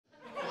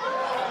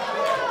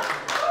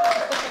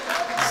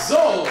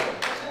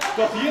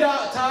Doch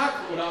jeder Tag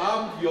oder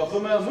Abend, wie auch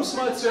immer, muss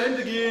mal zu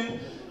Ende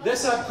gehen.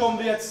 Deshalb kommen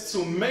wir jetzt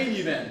zum Main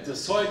Event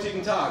des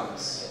heutigen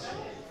Tages.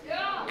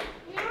 Ja.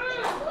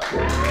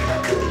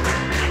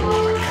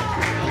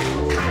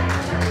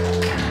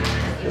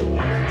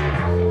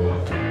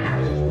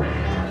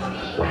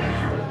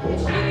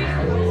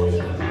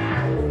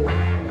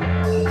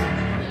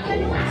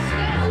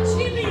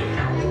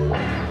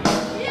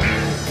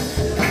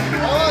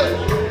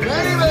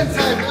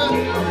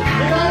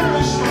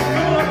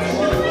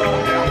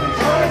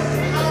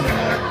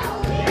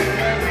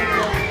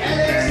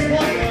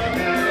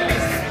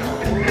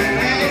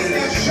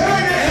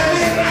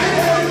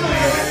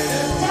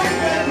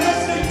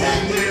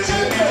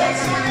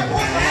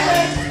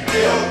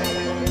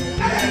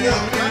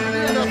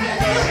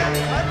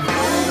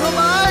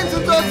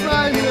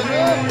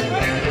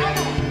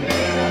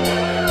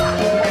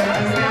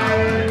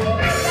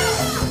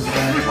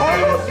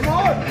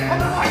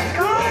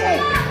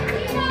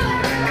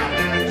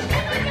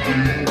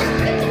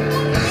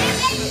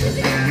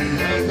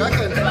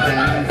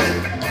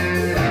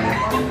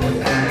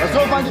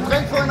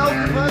 Getränk vorhin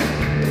aufgefallen?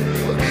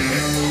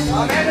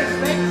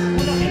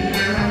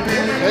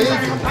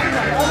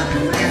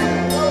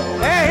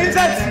 Hey,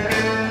 hinsetzen!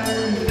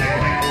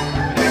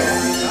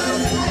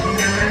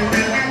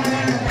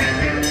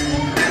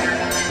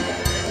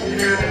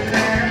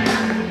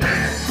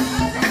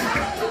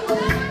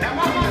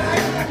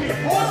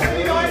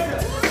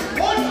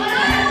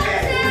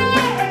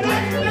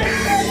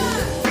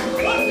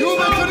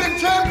 Jubel zu den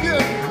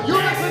Champions!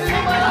 Jubel zu den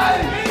Nummer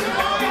 1!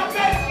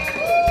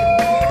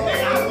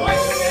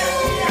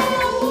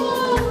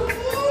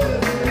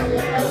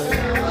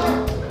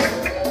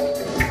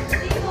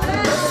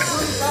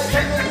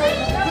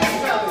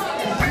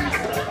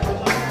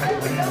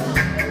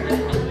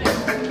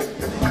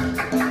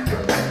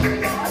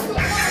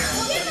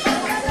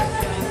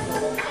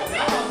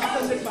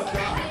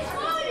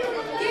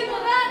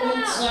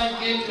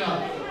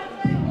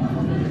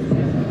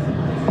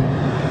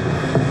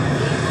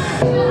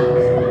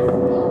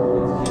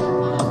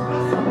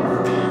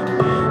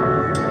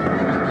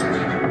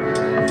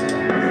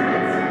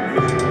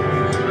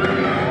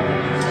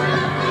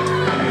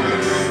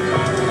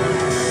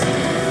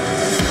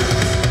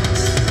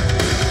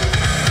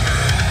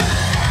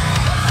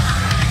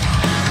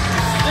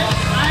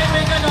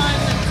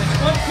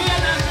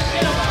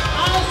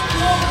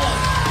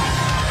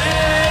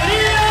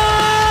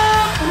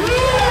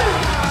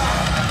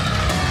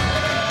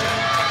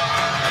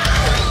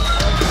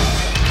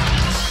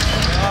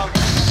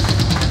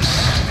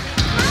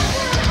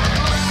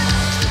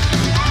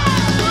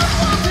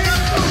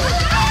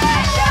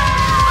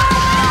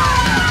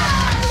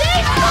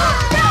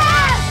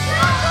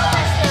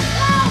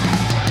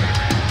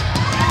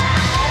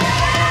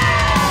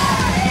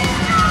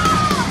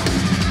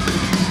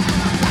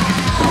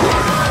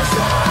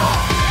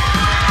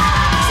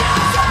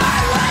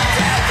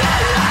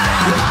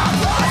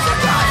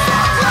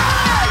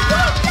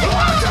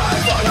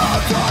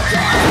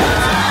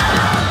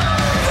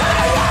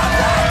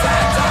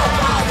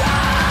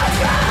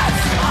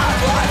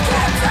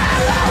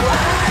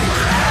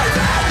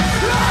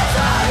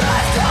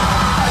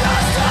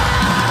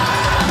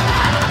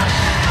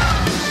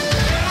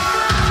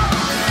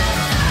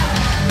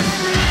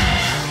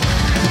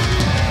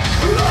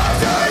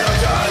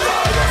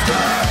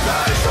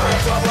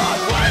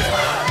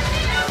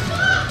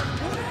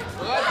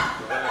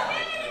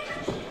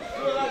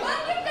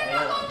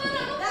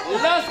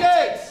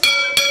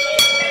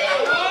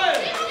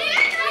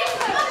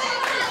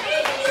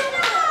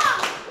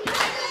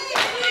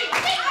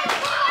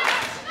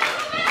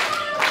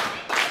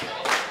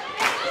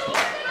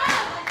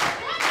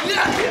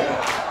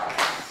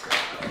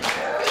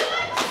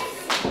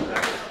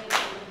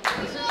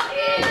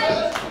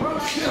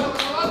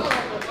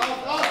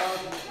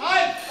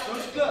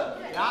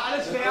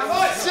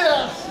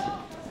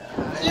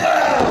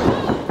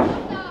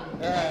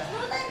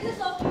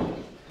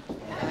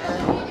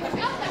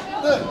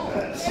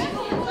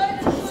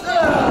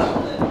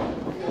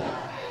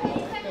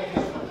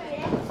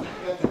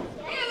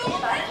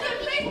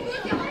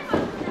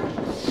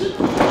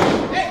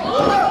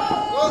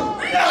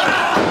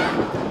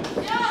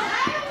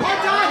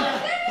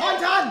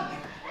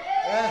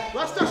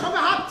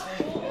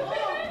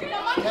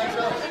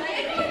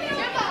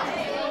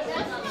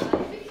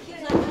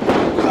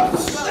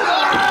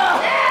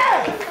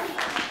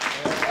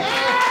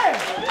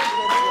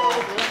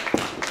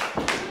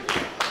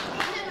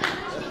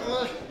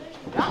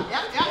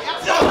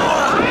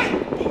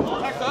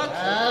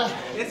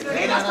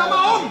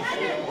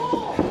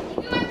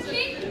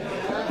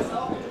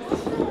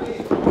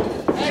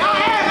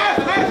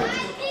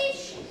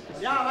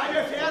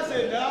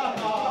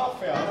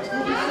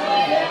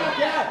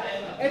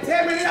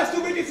 Erzähl mir nicht, dass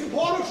du mit diesem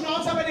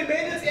Pornoschnauzer mit den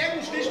Mädels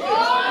irgendeinen Stich kriegst.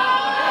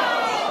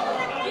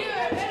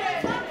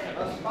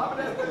 Was war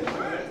denn das?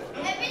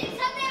 Der Felix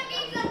hat ja im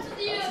Gegensatz zu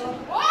dir.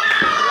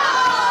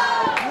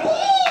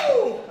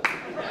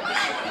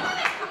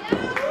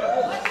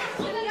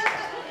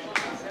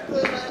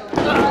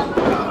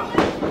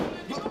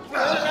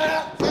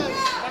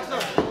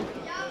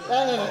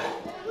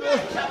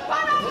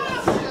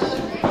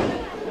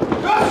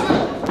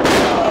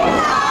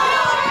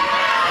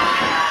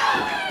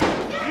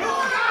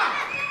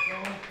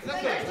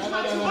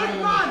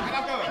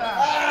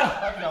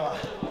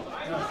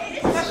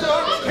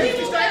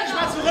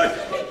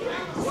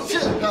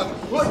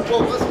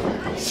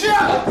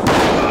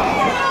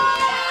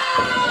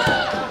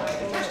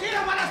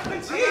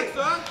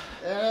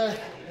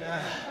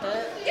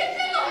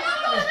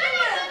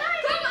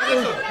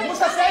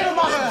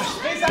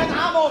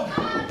 schon!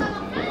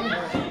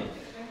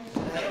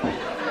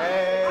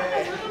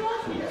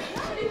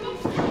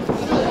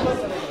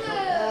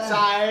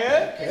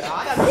 Seil.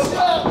 Ja, dann los.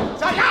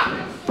 Seil, ja!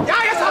 Ja,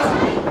 jetzt hast du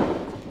ihn!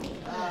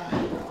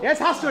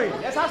 Jetzt hast du ihn!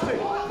 Jetzt hast du ihn!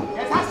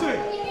 Jetzt hast du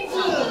ihn!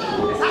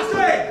 Jetzt hast du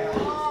ihn!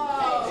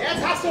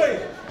 Jetzt hast du ihn!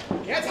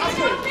 Jetzt hast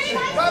du ihn!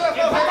 Was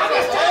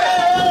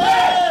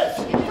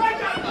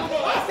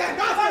denn?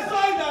 Was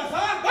soll das?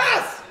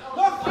 Was?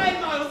 Noch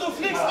einmal und du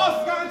fliegst raus,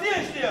 garantiere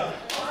ich dir!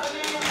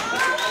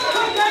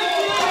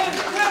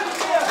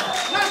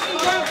 Lass ihn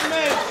kämpfen,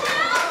 Mensch!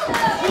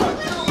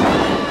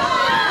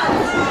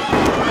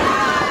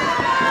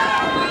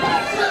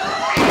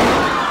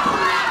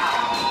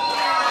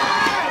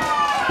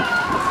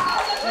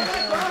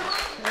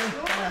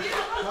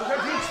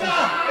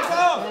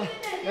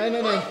 Nein,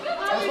 nein, nein.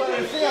 Lass mal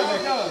den Finger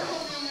weg.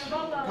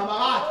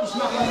 Kamerad, ich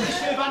mach was ich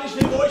will, wann ich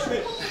will, wo ich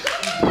will.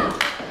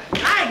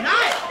 Nein,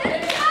 nein!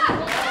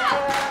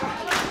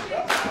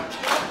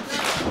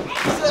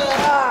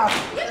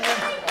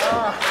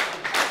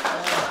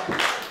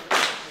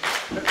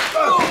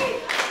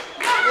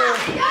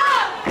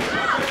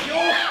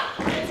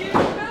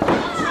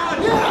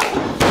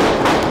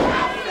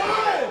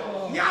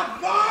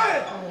 Jawohl!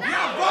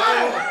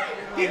 Jawohl!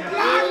 Die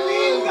Plagen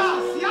lieben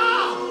das, ja!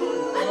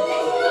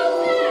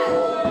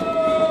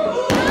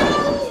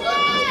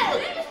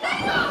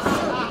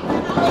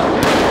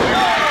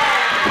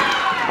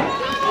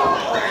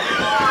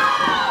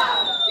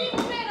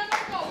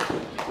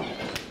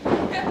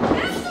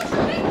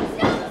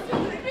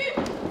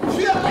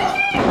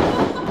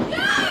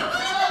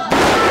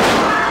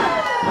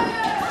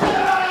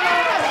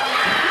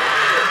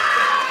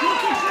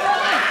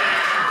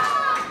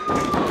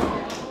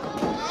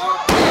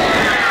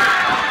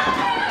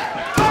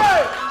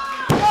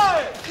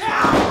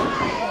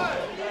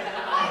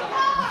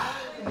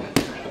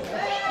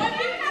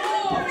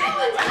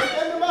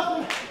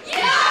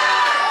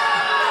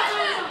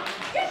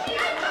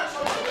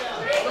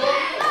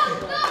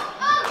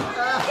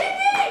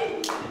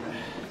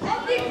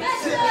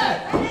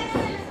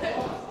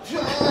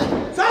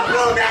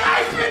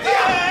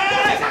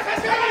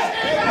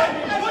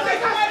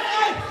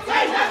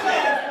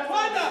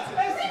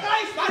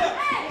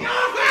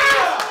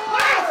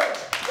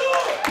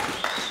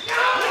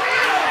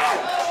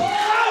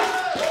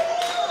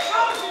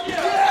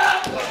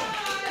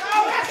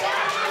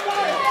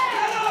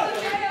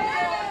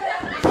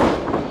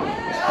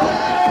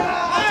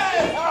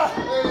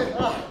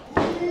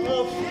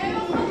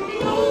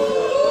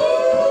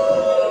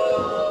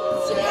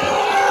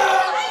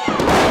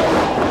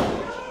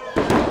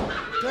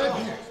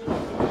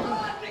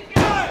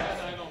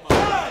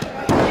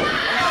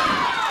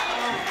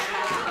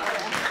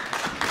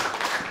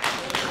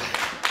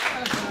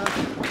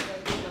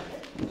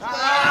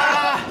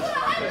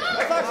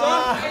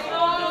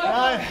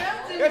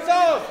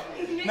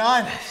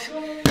 Nein.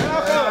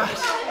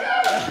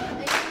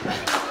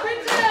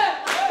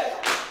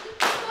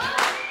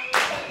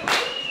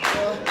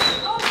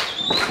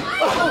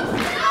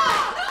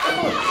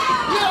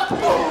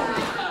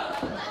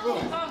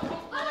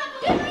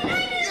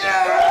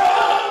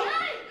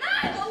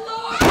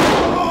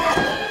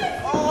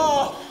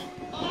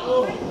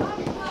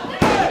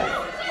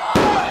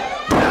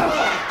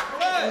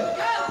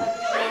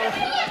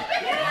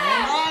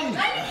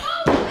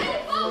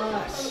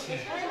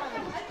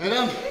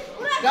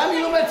 Dann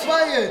die Nummer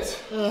 2 jetzt.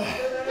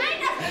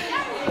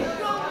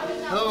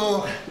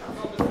 Oh.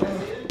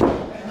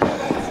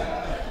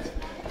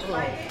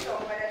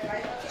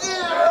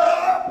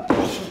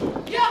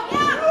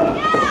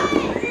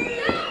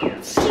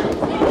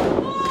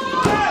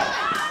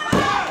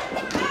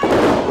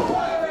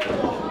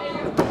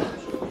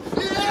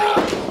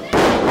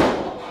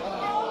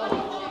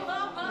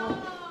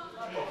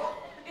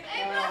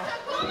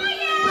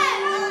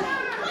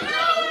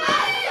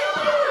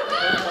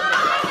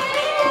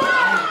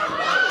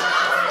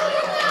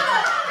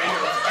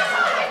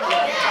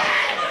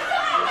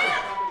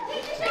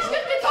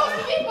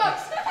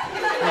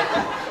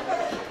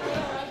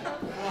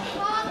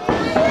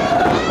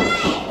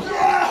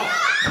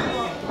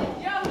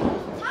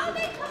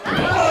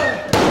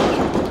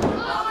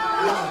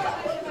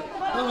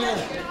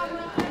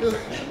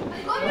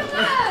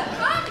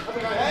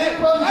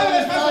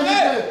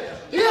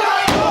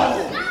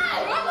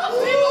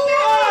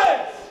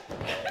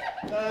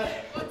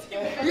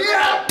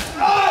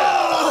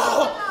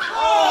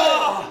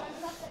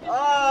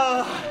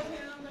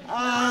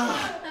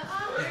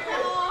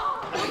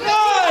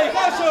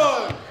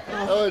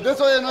 Das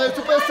war der neue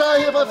Superstar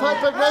hier bei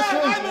FIGHTBACK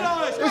Wrestling.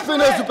 Ich bin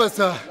der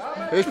Superstar.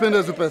 Ich bin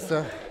der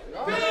Superstar.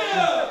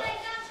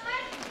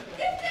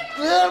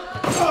 Ja.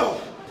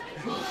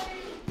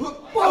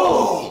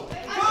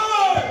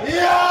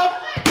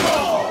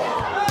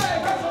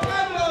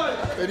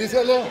 Die ist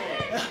ja leer.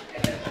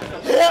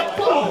 Ja.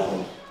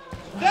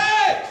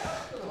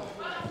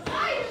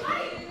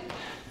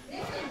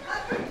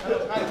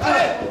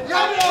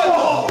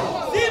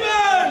 7!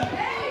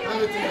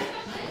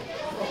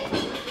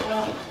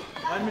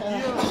 Ein mit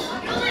dir.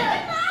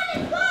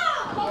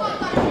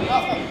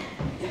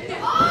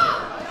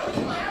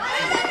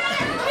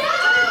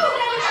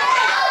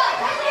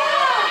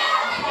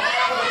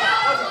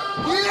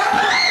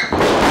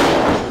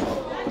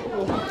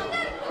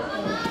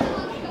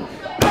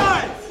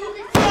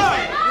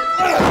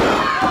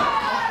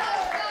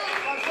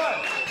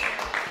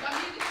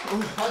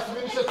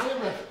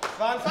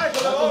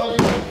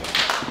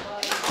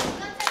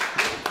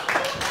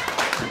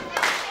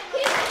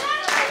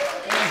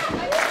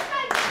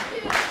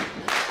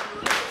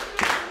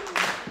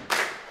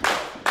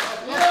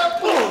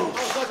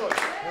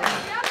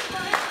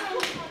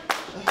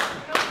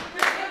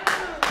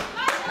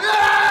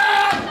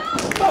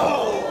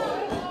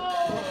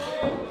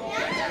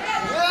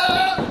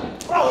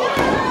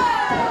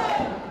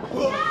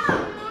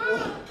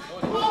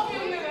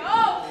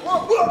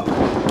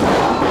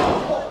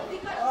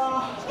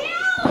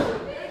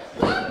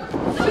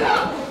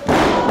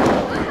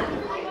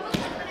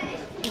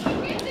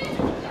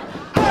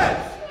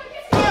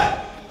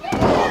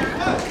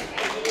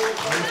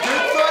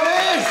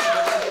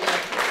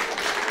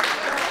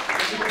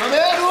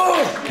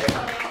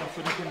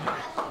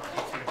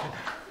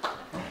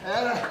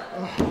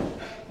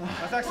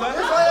 sagst du? Das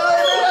war ja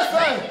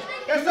ein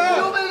Erster.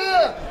 Jubel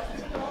hier.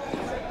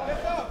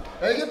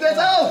 Er gibt jetzt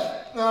auf.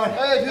 Nein.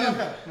 Hey, Team.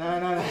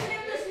 Nein.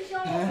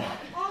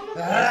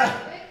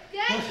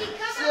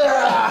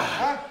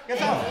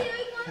 Jetzt auf.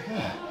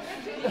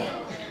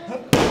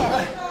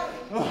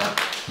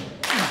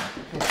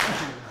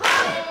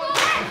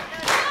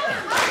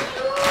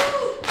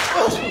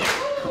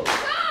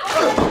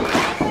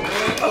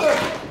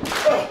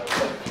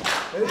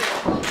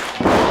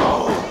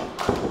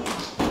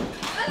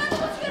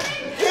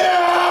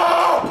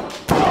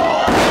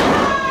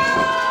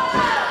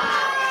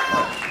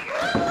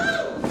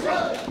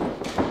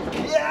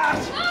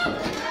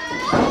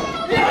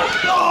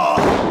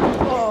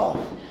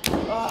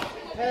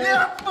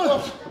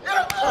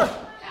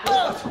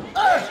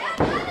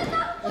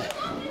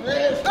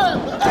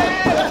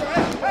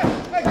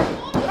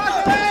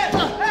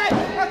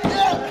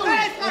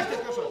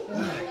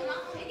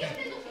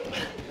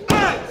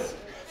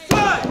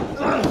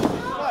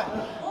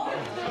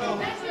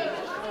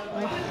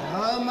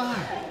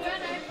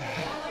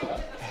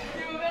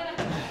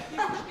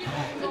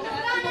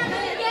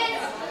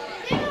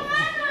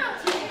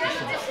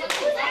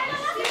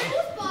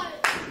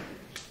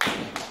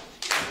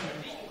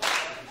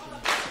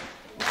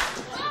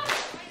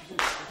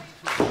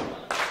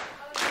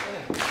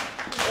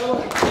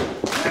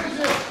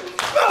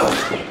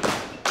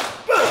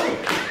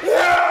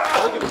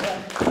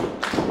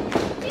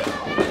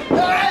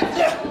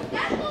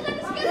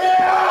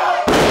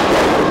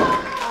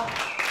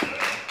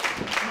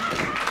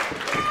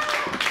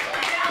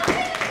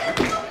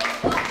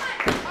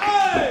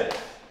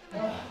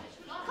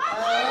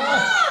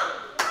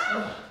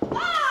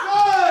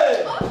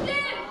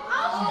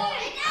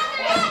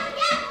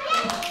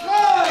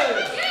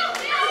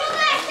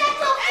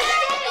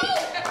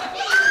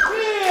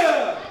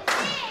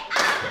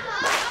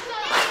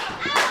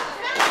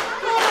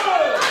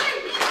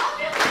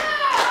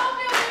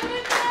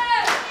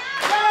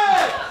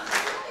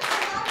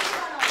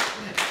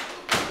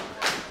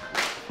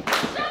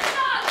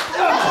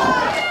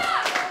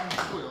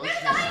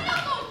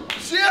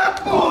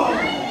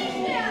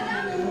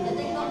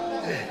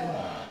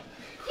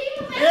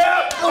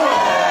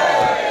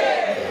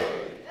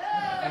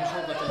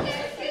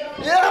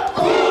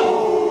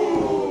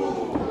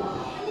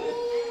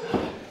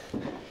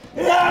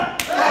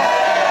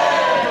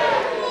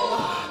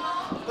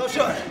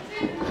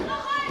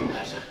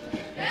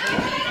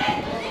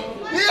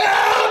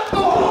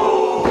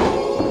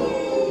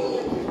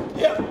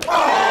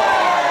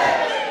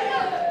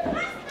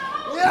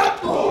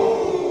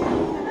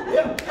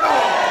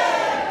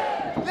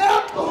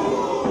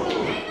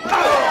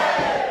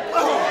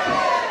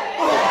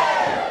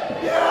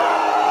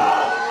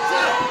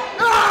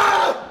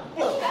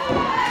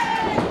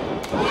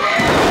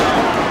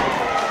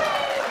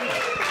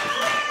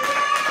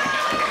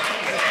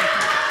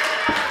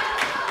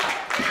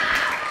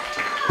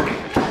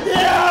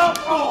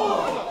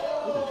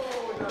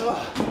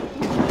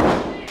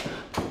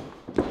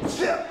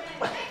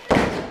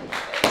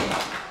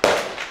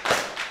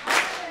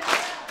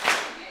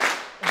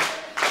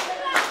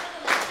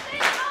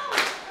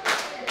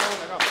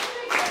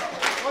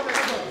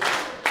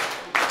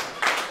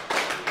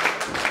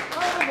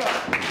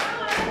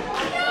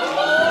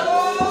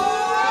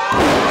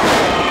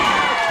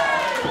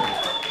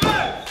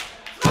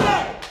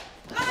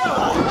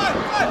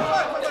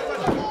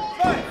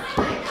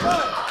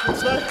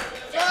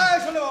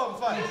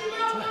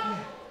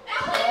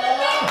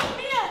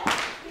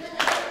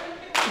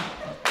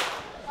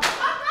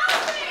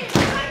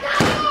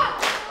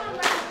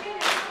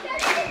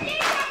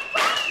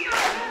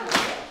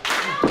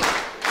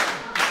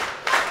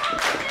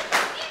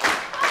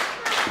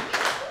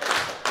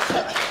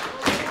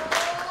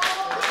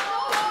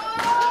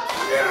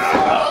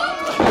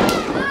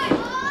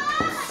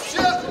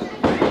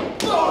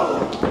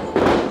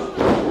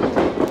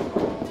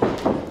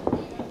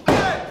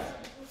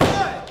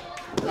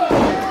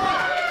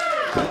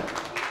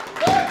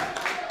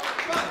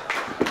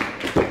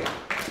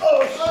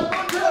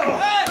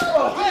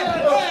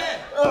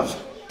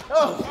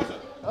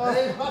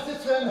 Was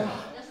ist zu Ende?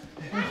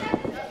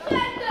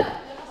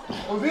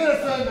 Und wie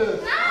das zu Ende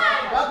ist?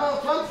 Warte mal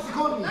auf 20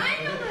 Sekunden.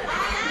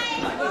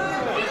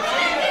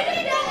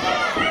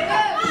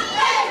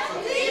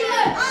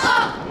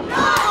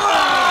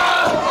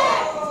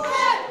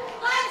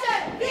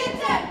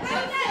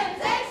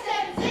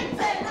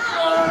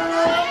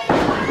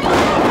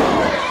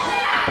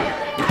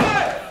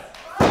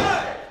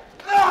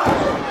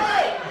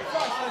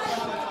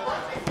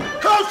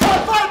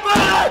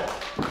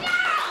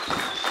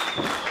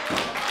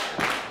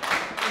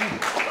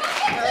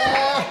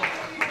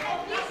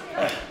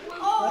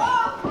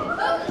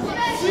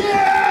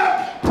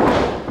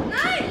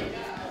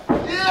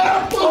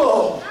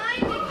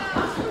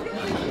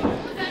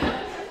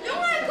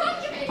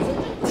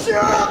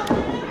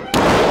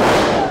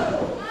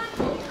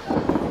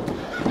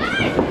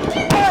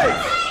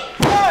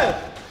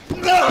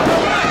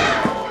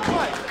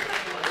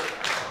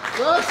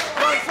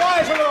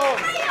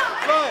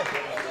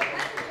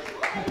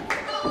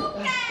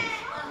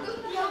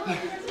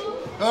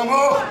 Komm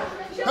hoch!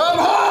 Komm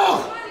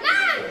hoch!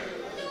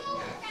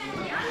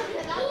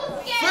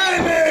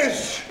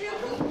 Finish!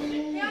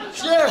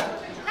 Yeah!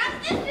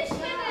 Das ist nicht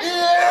schlimm!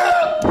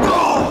 Yeah!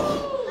 Oh!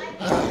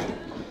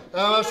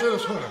 Ja, mal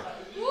schönes Tor.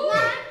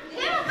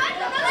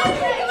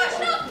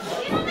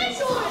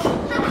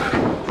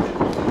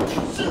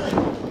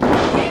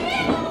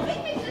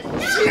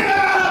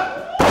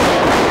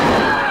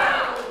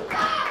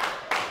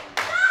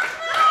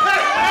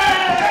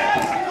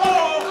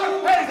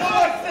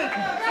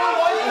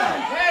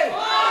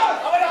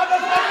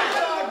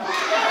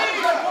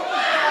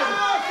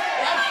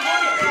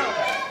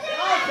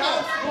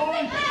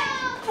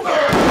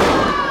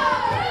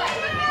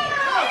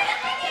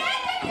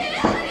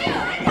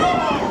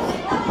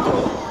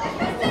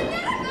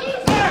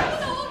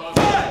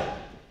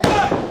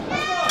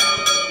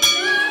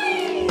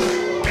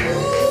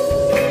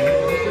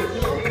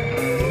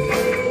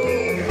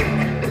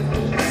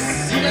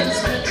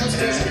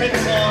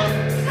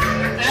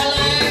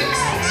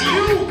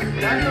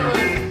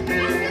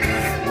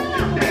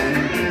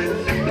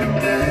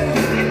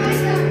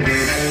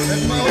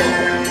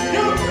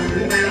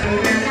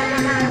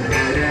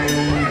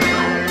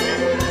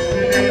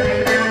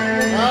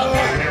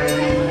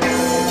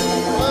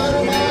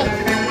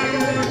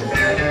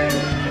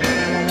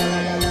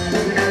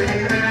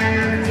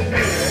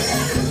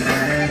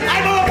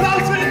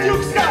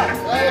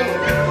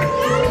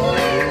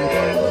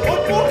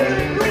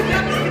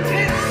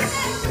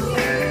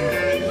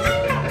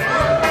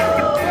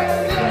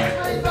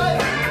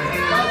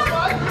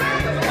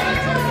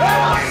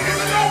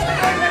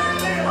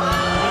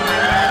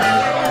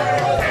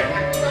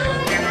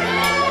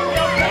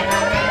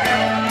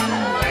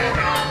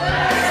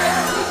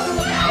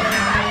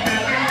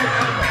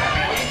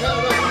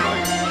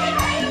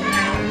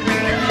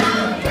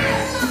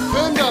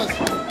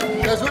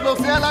 Das wird noch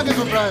sehr lange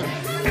so bleiben.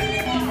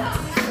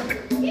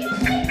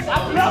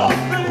 Applaus!